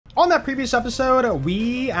On that previous episode,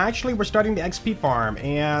 we actually were starting the XP farm,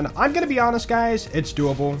 and I'm gonna be honest, guys, it's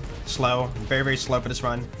doable. Slow, very, very slow for this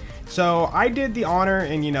run. So I did the honor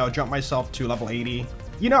and, you know, jump myself to level 80.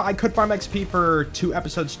 You know, I could farm XP for 2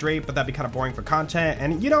 episodes straight, but that'd be kind of boring for content.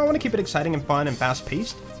 And, you know, I want to keep it exciting and fun and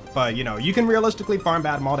fast-paced. But, you know, you can realistically farm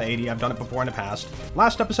bad all to 80. I've done it before in the past.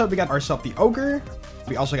 Last episode, we got ourselves the Ogre.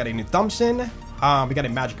 We also got a new Thompson. We got a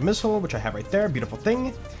magic missile, which I have right there. Beautiful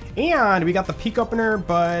thing. And we got the peak opener,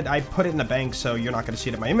 but I put it in the bank, so you're not going to see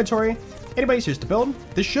it in my inventory. Anyways, here's the build.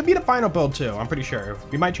 This should be the final build, too. I'm pretty sure.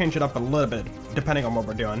 We might change it up a little bit, depending on what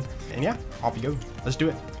we're doing. And yeah, off you go. Let's do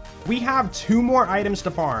it. We have 2 more items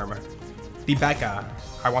to farm. The Becca.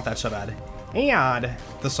 I want that so bad. And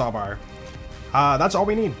the Sawbar. That's all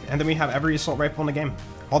we need. And then we have every assault rifle in the game.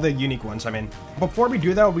 All the unique ones, I mean. Before we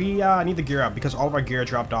do, though, we need the gear up because all of our gear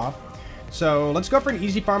dropped off. So let's go for an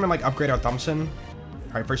easy farm and, like, upgrade our Thompson.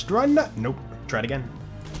 All right, first run. Nope. Try it again.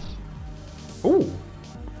 Ooh.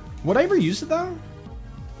 Would I ever use it, though?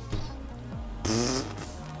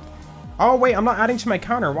 Oh, wait. I'm not adding to my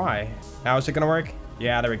counter. Why? Now is it going to work?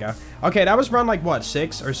 Yeah, there we go. Okay, that was run, like, what,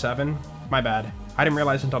 6 or 7? My bad. I didn't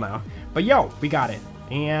realize until now. But, yo, we got it.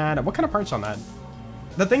 And what kind of part's on that?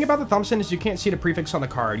 The thing about the Thompson is you can't see the prefix on the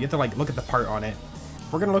card. You have to, like, look at the part on it.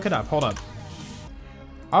 We're going to look it up. Hold up.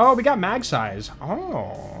 Oh, we got mag size.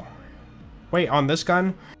 Oh. Wait, on this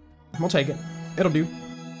gun? We'll take it. It'll do.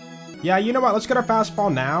 Yeah, you know what? Let's get our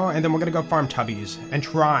fastball now, and then we're gonna go farm tubbies and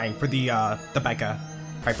try for the Becca.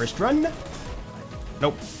 All right, first run.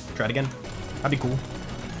 Nope. Try it again. That'd be cool.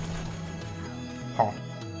 Oh.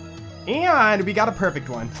 And we got a perfect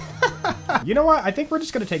one. You know what? I think we're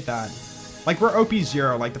just gonna take that. Like, we're OP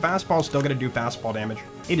 0. Like, the fastball's still gonna do fastball damage.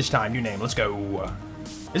 It is time. New name. Let's go.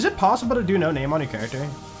 Is it possible to do no name on your character?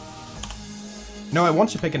 No, it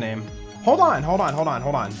wants to pick a name. Hold on.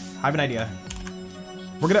 I have an idea.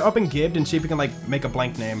 We're gonna open Gibbed and see if we can, like, make a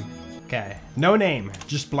blank name. Okay. No name,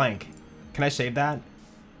 just blank. Can I save that?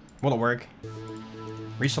 Will it work?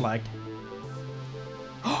 Reselect.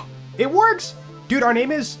 It works! Dude, our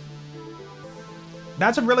name is...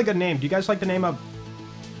 That's a really good name. Do you guys like the name of...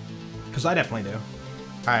 Because I definitely do.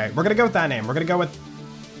 Alright, we're gonna go with that name. We're gonna go with...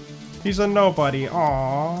 He's a nobody.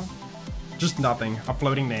 Aww. Just nothing. A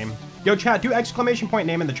floating name. Yo, chat, do exclamation point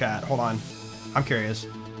name in the chat. Hold on. I'm curious.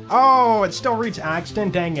 Oh, it still reads Axton.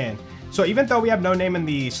 Dang it. So even though we have no name in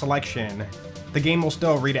the selection, the game will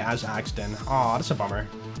still read it as Axton. Aw, that's a bummer.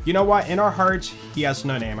 You know what? In our hearts, he has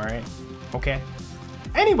no name, alright? Okay.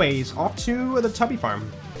 Anyways, off to the Tubby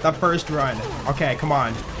Farm. The first run. Okay, come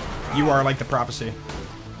on. You are like the prophecy.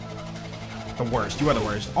 The worst. You are the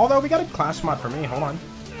worst. Although, we got a class mod for me. Hold on.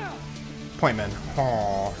 Pointman.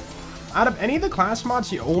 Aww. Out of any of the class mods,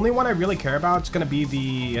 the only one I really care about is going to be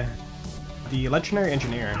the Legendary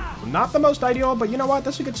Engineer. Not the most ideal, but you know what?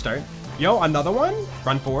 That's a good start. Yo, another one?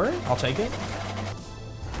 Run 4. I'll take it.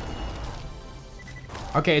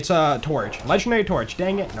 Okay, it's a Torch. Legendary Torch.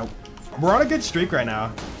 Dang it. Nope. We're on a good streak right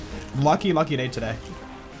now. Lucky day today.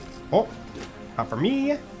 Oh, not for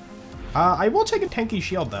me. I will take a tanky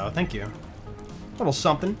shield, though. Thank you. A little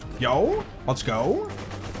something. Yo, let's go.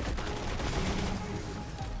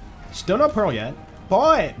 Still no pearl yet,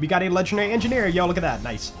 but we got a Legendary Engineer. Yo, look at that.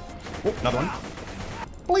 Nice. Oh, another one.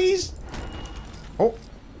 Please. Oh.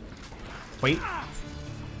 Wait.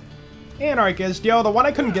 Anarchist. Yo, the one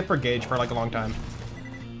I couldn't get for Gauge for like a long time.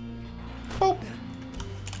 Oh.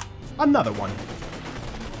 Another one.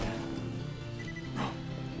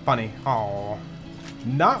 Funny. Aw.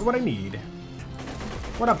 Not what I need.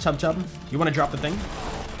 What up, Tub Tub? You want to drop the thing?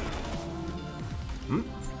 Hmm?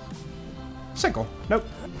 Sickle. Nope.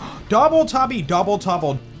 Double Tubby. Double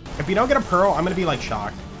Tubble. If we don't get a pearl, I'm going to be, like,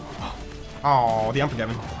 shocked. Oh, the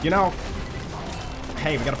Unforgiven. You know.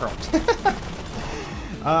 Hey, we got a pearl.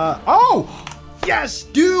 Oh! Yes,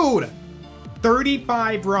 dude!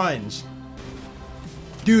 35 runs.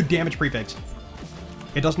 Dude, damage prefix.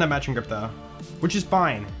 It doesn't have matching grip, though. Which is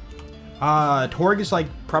fine. Torg is, like,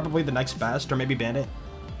 probably the next best, or maybe Bandit.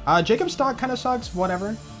 Jacob's stock kind of sucks,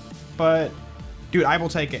 whatever. But... Dude, I will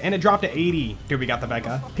take it. And it dropped to 80. Dude, we got the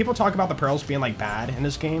Becca. People talk about the pearls being, like, bad in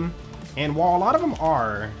this game. And while a lot of them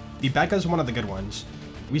are, the Becca's one of the good ones.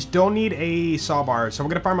 We still need a Sawbar, so we're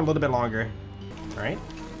going to farm a little bit longer. All right.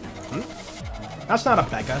 That's not a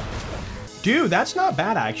Becca. Dude, that's not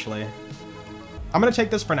bad, actually. I'm going to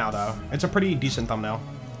take this for now, though. It's a pretty decent thumbnail.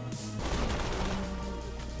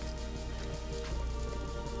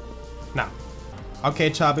 No. Okay,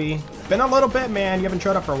 Tubby. Been a little bit, man. You haven't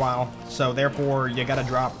showed up for a while. So, therefore, you gotta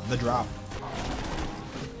drop the drop.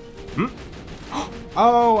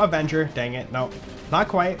 Oh, Avenger. Dang it. No, not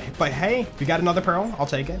quite. But hey, we got another pearl. I'll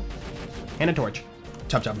take it. And a torch.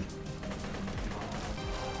 Chub chub.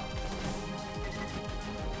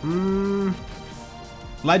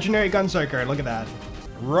 Legendary Gunzerker. Look at that.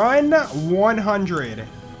 Run 100.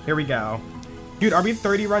 Here we go. Dude, are we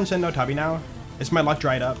 30 runs in no tubby now? Is my luck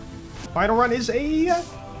dried up? Final run is a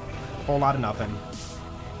whole lot of nothing.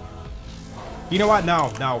 You know what?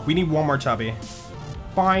 No. We need one more tubby.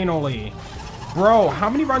 Finally. Bro, how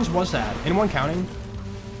many runs was that? Anyone counting?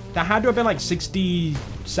 That had to have been like 60,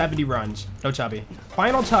 70 runs. No tubby.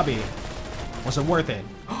 Final tubby. Was it worth it?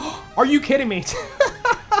 Are you kidding me?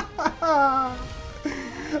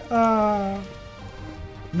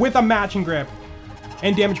 With a matching grip.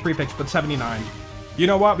 And damage prefix, but 79. You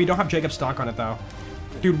know what? We don't have Jacob's stock on it, though.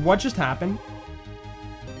 Dude, what just happened?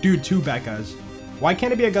 Dude, 2 Beccas. Why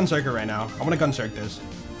can't it be a Gunzerker right now? I want to Gunzerk this.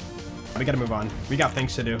 We gotta move on. We got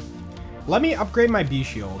things to do. Let me upgrade my B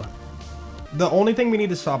shield. The only thing we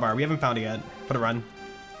need is Sawbar. We haven't found it yet for the run.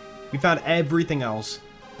 We found everything else.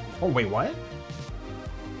 Oh, wait, what?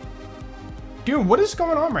 Dude, what is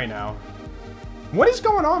going on right now? What is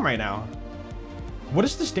going on right now? What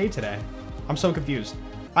is this day today? I'm so confused.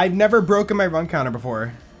 I've never broken my run counter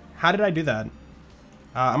before. How did I do that?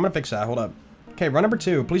 I'm gonna fix that. Hold up. Okay, run number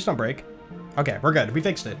 2. Please don't break. Okay, we're good. We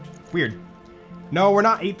fixed it. Weird. No, we're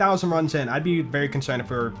not 8,000 runs in. I'd be very concerned if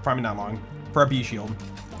we were farming that long for a B shield.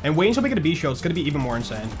 And wait until we get a B shield. It's gonna be even more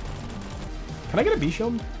insane. Can I get a B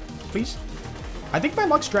shield, please? I think my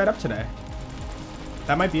luck's dried up today.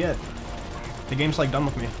 That might be it. The game's like done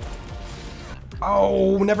with me.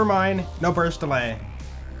 Oh, never mind. No burst delay.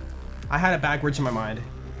 I had it backwards in my mind.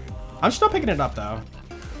 I'm still picking it up though.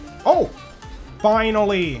 Oh,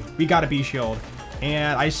 finally we got a B shield.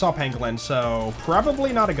 And I saw Pangolin, so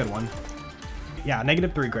probably not a good one. Yeah,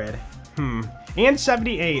 -3 grade. And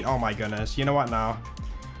 78. Oh my goodness. You know what now?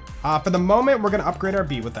 For the moment, we're gonna upgrade our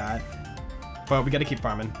B with that. But we gotta keep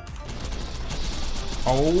farming.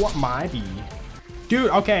 Oh my B.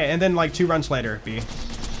 Dude, okay, and then like 2 runs later, B.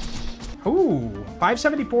 Ooh,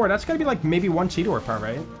 574. That's gotta be like maybe 1 Tediore part,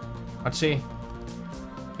 right? Let's see.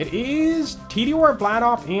 It is Tediore,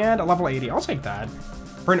 Vladoff, and a level 80. I'll take that.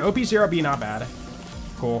 For an OP0 B, not bad.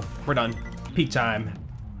 Cool, we're done. Peak time.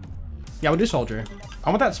 Yeah, we'll do Soldier. I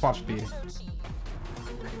want that swap speed.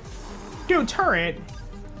 Dude, turret!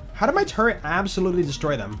 How did my turret absolutely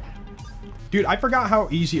destroy them? Dude, I forgot how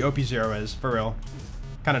easy OP0 is, for real.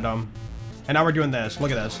 Kinda dumb. And now we're doing this.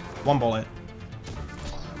 Look at this. 1 bullet.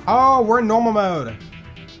 Oh, we're in normal mode.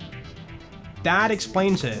 That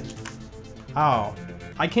explains it. Oh.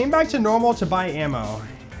 I came back to normal to buy ammo.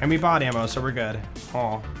 And we bought ammo, so we're good.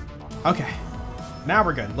 Oh. Okay. Now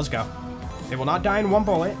we're good. Let's go. They will not die in 1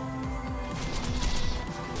 bullet.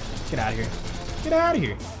 Get out of here. Get out of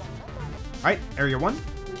here. Alright, area 1.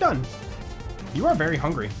 Done. You are very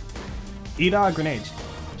hungry. Eat grenades.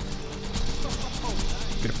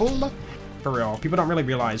 Beautiful. For real. People don't really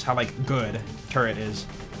realize how, like, good turret is.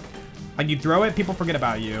 Like, you throw it, people forget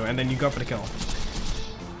about you, and then you go for the kill.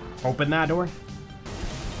 Open that door.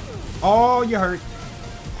 Oh, you hurt.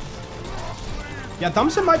 Yeah,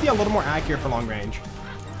 Thompson might be a little more accurate for long range.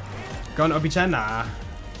 Going to OP10? Nah.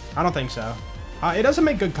 I don't think so. It doesn't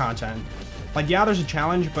make good content. Like, yeah, there's a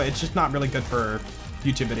challenge, but it's just not really good for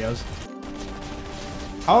YouTube videos.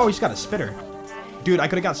 Oh, he's got a spitter. Dude, I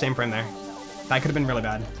could have got same frame there. That could have been really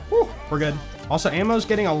bad. Whew, we're good. Also, ammo's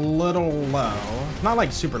getting a little low. Not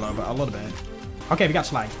like super low, but a little bit. Okay, we got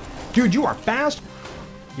slag. Dude, you are fast.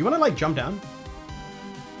 You want to like jump down?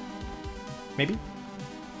 Maybe?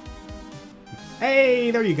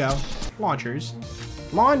 Hey, there you go. Launchers.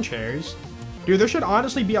 Launchers. Dude, there should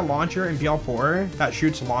honestly be a launcher in BL4 that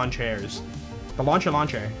shoots launchers. The launcher.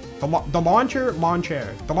 Launcher.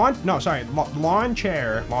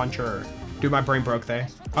 Dude, my brain broke there.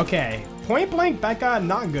 Okay, point blank Becca,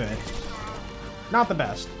 not good. Not the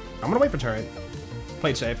best. I'm gonna wait for turret.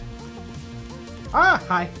 Play it safe. Ah,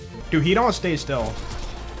 hi. Dude, he don't stay still. All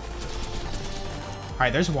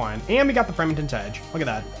right, there's 1. And we got the Fremington's Edge. Look at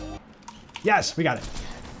that. Yes, we got it.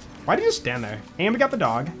 Why did you just stand there? And we got the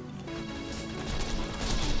dog.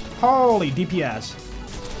 Holy DPS.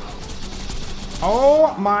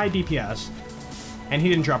 Oh my DPS. And he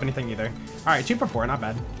didn't drop anything either. All right, 2 for 4, not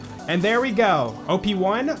bad. And there we go.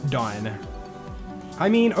 OP1 done. I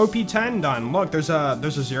mean, OP10 done. Look, there's a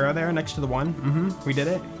 0 there next to the 1. We did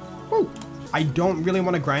it. Woo. I don't really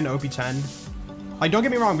want to grind OP10. Like, don't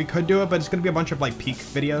get me wrong, we could do it, but it's gonna be a bunch of like peak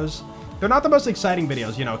videos. They're not the most exciting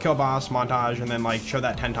videos, you know, kill boss, montage, and then like show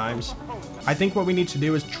that 10 times. I think what we need to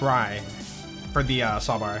do is try for the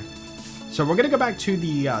Sawbar. So we're gonna go back to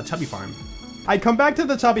the Tubby farm. I come back to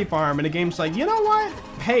the Tubby farm and the game's like, you know what?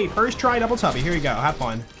 Hey, first try double Tubby. Here you go. Have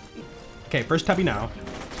fun. Okay, first Tubby now.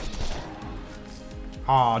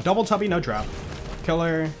 Aw, double tubby, no drop.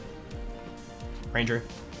 Killer. Ranger.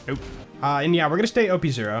 Nope. And yeah, we're gonna stay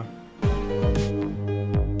OP0.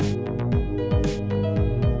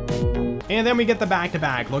 And then we get the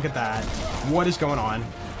back-to-back. Look at that. What is going on?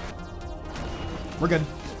 We're good.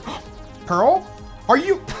 Pearl? Are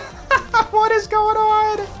you... What is going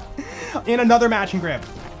on? And another matching grip.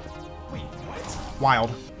 Wait, what?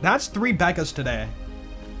 Wild. That's 3 Beccas today.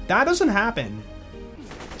 That doesn't happen.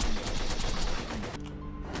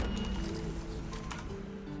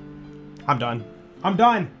 I'm done. I'm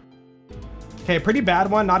done. Okay, pretty bad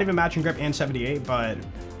one. Not even matching grip and 78, but...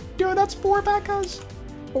 Dude, that's 4 Beccas.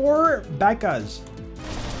 4 Beccas.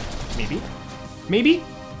 Maybe. Maybe.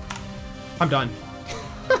 I'm done.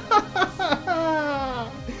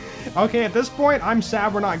 Okay, at this point, I'm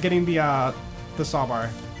sad we're not getting the sawbar.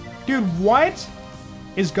 Dude, what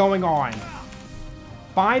is going on?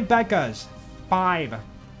 5 Beccas. 5.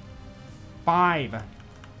 5.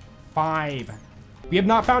 5. We have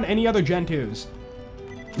not found any other Gen 2s.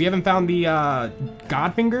 We haven't found the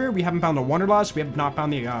Godfinger. We haven't found the Wanderlust. We have not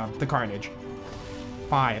found the Carnage.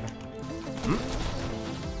 5.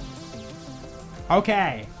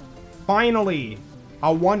 Okay. Finally,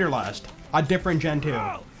 a Wanderlust. A different Gen 2.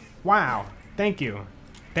 Wow. Thank you.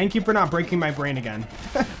 Thank you for not breaking my brain again.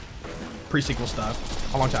 Pre-sequel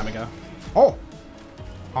stuff. A long time ago. Oh.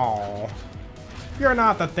 Oh. You're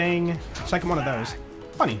not the thing. Second one of those.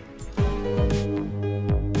 Funny.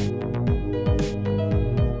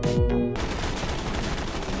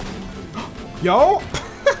 Yo!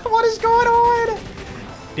 What is going on?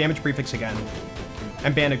 Damage prefix again.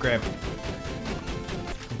 And bandit grip.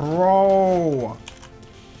 Bro.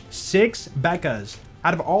 6 Beccas.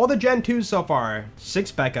 Out of all the Gen 2s so far,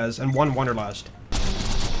 6 Beccas and 1 Wanderlust.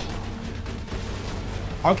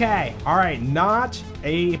 Okay, alright, not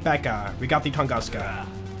a Becca. We got the Tunguska.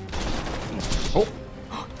 Oh.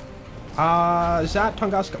 Is that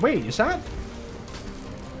Tunguska? Wait, is that?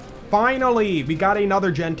 Finally, we got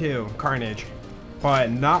another Gen 2 Carnage.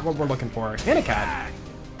 But not what we're looking for. And a cat.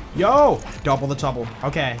 Yo! Double the double.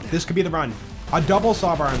 Okay, this could be the run. A double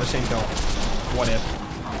sawbar in the same kill. What if?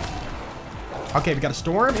 Okay, we got a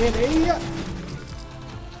Storm and a...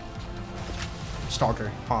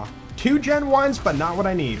 Stalker. Huh. 2 Gen 1s, but not what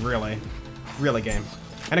I need, really. Really game.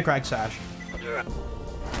 And a Crack Sash.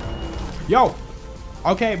 Yo!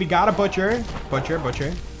 Okay, we got a Butcher.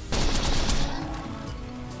 Butcher.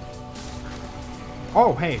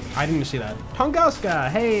 Oh, hey, I didn't see that. Tunguska,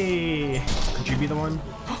 hey! Could you be the one?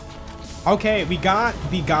 Okay, we got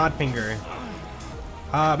the Godfinger.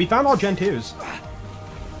 We found all Gen 2s.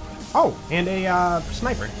 Oh, and a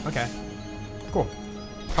sniper. Okay, cool.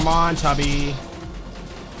 Come on, Tubby.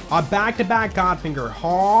 A back-to-back Godfinger.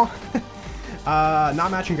 Huh?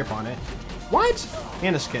 Not matching grip on it. What?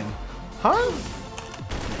 And a skin. Huh?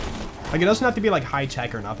 Like, it doesn't have to be, like,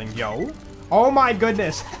 high-tech or nothing. Yo. Oh, my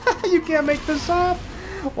goodness. You can't make this up.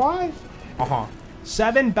 Why?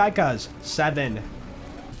 7 Beccas. 7.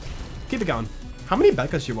 Keep it going. How many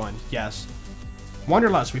Beccas you want? Yes.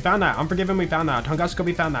 Wanderlust, we found that. Unforgiven, we found that. Tunguska,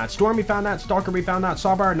 we found that. Storm, we found that. Stalker, we found that.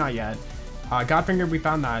 Sawbar, not yet. Godfinger, we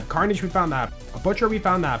found that. Carnage, we found that. A Butcher, we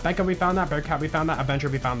found that. Becca, we found that. Bearcat, we found that. Avenger,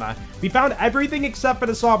 we found that. We found everything except for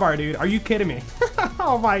the Sawbar, dude. Are you kidding me?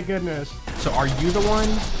 Oh my goodness. So are you the one?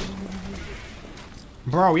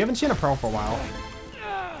 Bro, we haven't seen a Pearl for a while.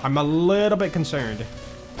 I'm a little bit concerned.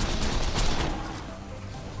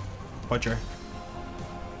 Butcher.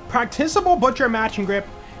 Practicable Butcher matching grip.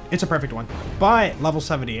 It's a perfect one. But level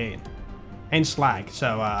 78. And slag.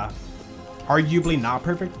 So, arguably not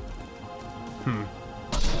perfect.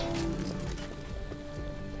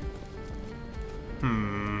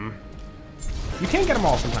 You can't get them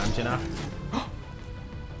all sometimes, you know?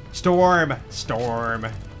 Storm.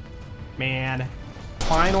 Man.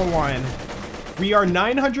 Final one. We are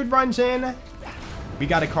 900 runs in. We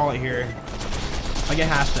gotta call it here. Like, it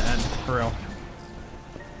has to end. For real.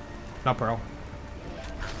 No Pearl.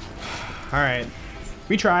 Alright.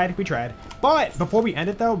 We tried. But before we end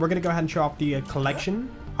it, though, we're gonna go ahead and show off the collection.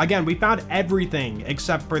 Again, we found everything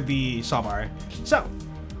except for the Sawbar. So,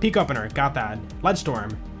 Peak Opener, got that.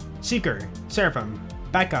 Leadstorm, Seeker, Seraphim,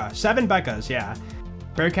 Becca, 7 Beccas, yeah.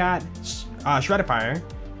 Bearcat, Shredded Fire,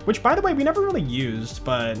 which, by the way, we never really used,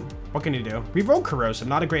 but what can you do? We rolled Corrosive,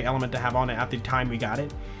 not a great element to have on it at the time we got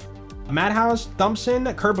it. Madhouse,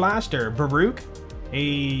 Thumpson, Kerr Blaster, Baruch, a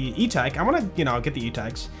E-Tech. I want to, you know, get the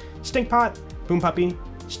E-Techs. Stinkpot, Boom Puppy,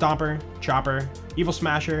 Stomper, Chopper, Evil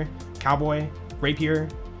Smasher, Cowboy, Rapier,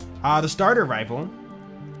 the Starter Rifle,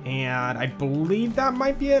 and I believe that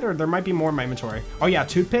might be it, or there might be more in my inventory. Oh yeah,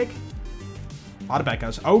 Toothpick, a lot of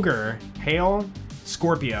Beccas, Ogre, Hail,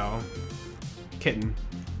 Scorpio, kitten.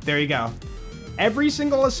 There you go. Every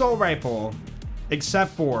single assault rifle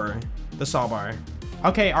except for the saw bar.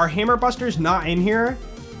 Okay, our hammer buster's not in here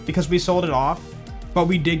because we sold it off, but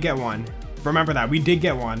we did get one. Remember that, we did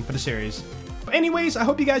get one for the series. Anyways, I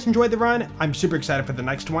hope you guys enjoyed the run. I'm super excited for the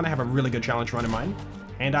next one. I have a really good challenge run in mind.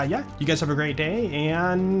 And yeah, you guys have a great day,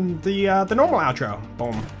 and the normal outro.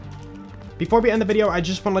 Boom. Before we end the video, I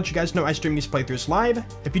just want to let you guys know I stream these playthroughs live.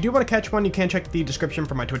 If you do want to catch one, you can check the description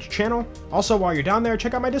for my Twitch channel. Also, while you're down there,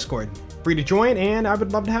 check out my Discord. Free to join, and I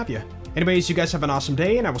would love to have you. Anyways, you guys have an awesome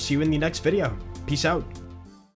day, and I will see you in the next video. Peace out.